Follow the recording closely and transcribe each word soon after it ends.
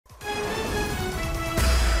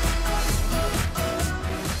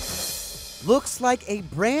Looks like a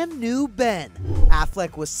brand new Ben.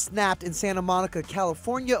 Affleck was snapped in Santa Monica,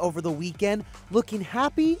 California over the weekend, looking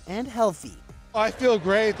happy and healthy. I feel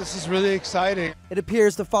great. This is really exciting. It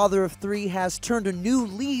appears the father of three has turned a new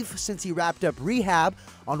leaf since he wrapped up rehab.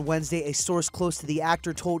 On Wednesday, a source close to the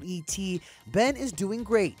actor told ET, Ben is doing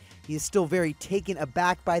great. He is still very taken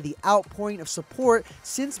aback by the outpouring of support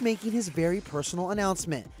since making his very personal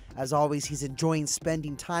announcement. As always, he's enjoying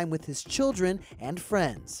spending time with his children and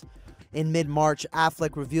friends. In mid-March,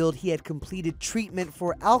 Affleck revealed he had completed treatment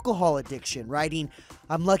for alcohol addiction, writing,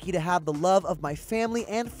 "I'm lucky to have the love of my family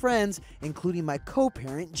and friends, including my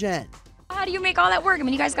co-parent, Jen." How do you make all that work? I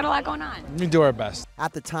mean, you guys got a lot going on. We do our best.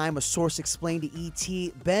 At the time, a source explained to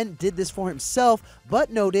ET, Ben did this for himself,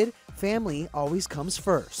 but noted family always comes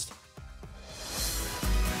first.